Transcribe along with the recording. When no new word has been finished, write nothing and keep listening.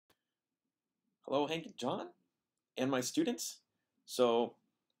Hello, Hank and John, and my students. So,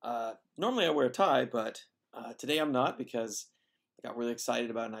 normally I wear a tie, but today I'm not because I got really excited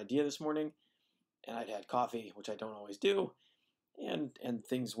about an idea this morning, and I'd had coffee, which I don't always do, and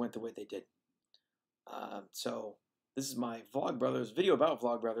things went the way they did. So this is my Vlogbrothers video about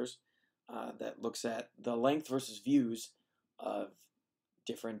Vlogbrothers that looks at the length versus views of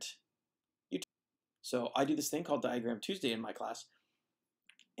different YouTube. So I do this thing called Diagram Tuesday in my class.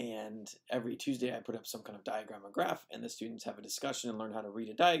 And every Tuesday I put up some kind of diagram or graph, and the students have a discussion and learn how to read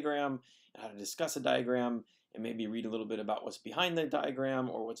a diagram, and how to discuss a diagram, and maybe read a little bit about what's behind the diagram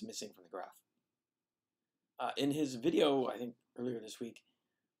or what's missing from the graph. In his video, I think earlier this week,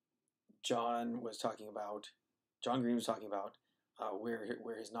 John Green was talking about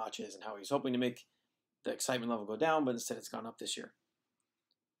where his notch is and how he's hoping to make the excitement level go down, but instead it's gone up this year.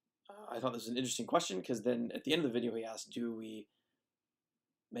 I thought this was an interesting question because then at the end of the video he asked, do we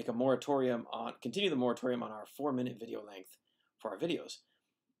make a moratorium on, continue the moratorium on our 4-minute video length for our videos?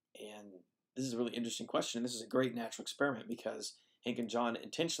 And this is a really interesting question. And this is a great natural experiment because Hank and John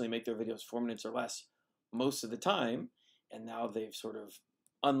intentionally make their videos 4 minutes or less most of the time. And now they've sort of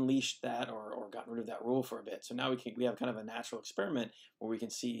unleashed that or gotten rid of that rule for a bit. So now we have kind of a natural experiment where we can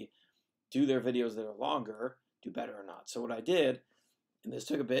see, do their videos that are longer do better or not? So what I did, and this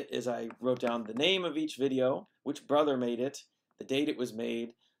took a bit, is I wrote down the name of each video, which brother made it, the date it was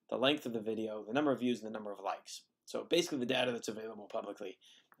made, the length of the video, the number of views, and the number of likes. So basically the data that's available publicly.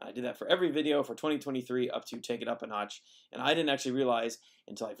 I did that for every video for 2023 up to Take It Up a Notch. And I didn't actually realize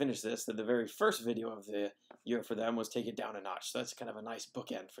until I finished this that the very first video of the year for them was Take It Down a Notch. So that's kind of a nice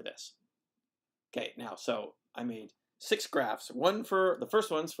bookend for this. Okay, now, so I made 6 graphs. The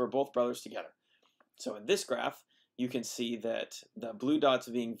first one's for both brothers together. So in this graph, you can see that the blue dots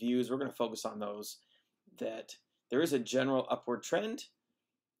being views, we're going to focus on those, that there is a general upward trend.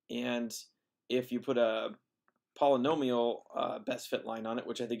 And if you put a polynomial best fit line on it,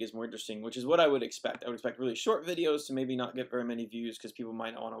 which I think is more interesting, which is what I would expect. I would expect really short videos to maybe not get very many views because people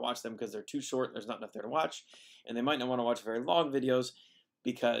might not want to watch them because they're too short, there's not enough there to watch. And they might not want to watch very long videos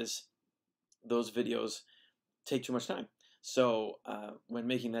because those videos take too much time. So when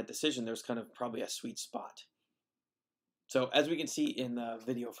making that decision, there's kind of probably a sweet spot. So as we can see in the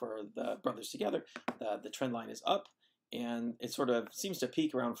video for the brothers together, the trend line is up, and it sort of seems to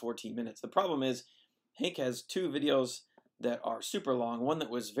peak around 14 minutes. The problem is Hank has 2 videos that are super long, one that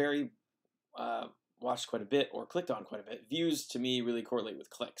was very watched quite a bit or clicked on quite a bit. Views to me really correlate with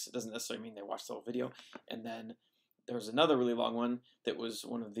clicks. It doesn't necessarily mean they watched the whole video. And then there's another really long one that was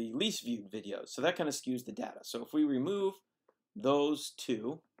one of the least viewed videos. So that kind of skews the data. So if we remove those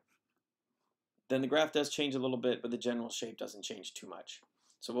 2, then the graph does change a little bit, but the general shape doesn't change too much.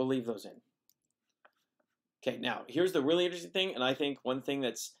 So we'll leave those in. Okay, now here's the really interesting thing, and I think one thing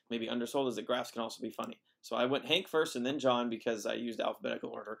that's maybe undersold is that graphs can also be funny. So I went Hank first and then John because I used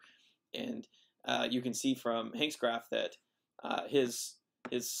alphabetical order, and you can see from Hank's graph that his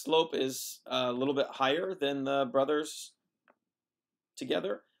slope is a little bit higher than the brothers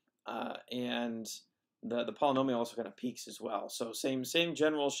together, and the polynomial also kind of peaks as well. So same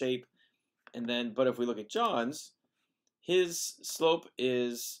general shape, and then but if we look at John's, his slope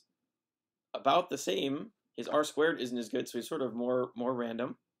is about the same. His r squared isn't as good, so he's sort of more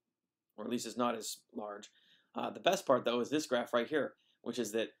random, or at least it's not as large. The best part, though, is this graph right here, which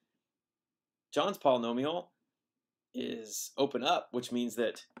is that John's polynomial is open up, which means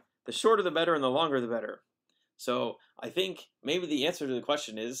that the shorter the better and the longer the better. So I think maybe the answer to the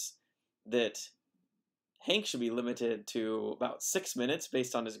question is that Hank should be limited to about 6 minutes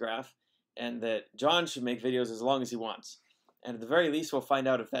based on his graph, and that John should make videos as long as he wants. And at the very least, we'll find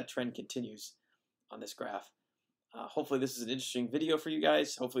out if that trend continues on this graph. Hopefully this is an interesting video for you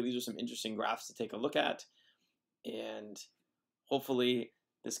guys. Hopefully these are some interesting graphs to take a look at. And hopefully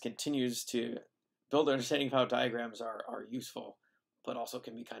this continues to build an understanding of how diagrams are useful, but also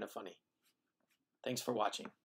can be kind of funny. Thanks for watching.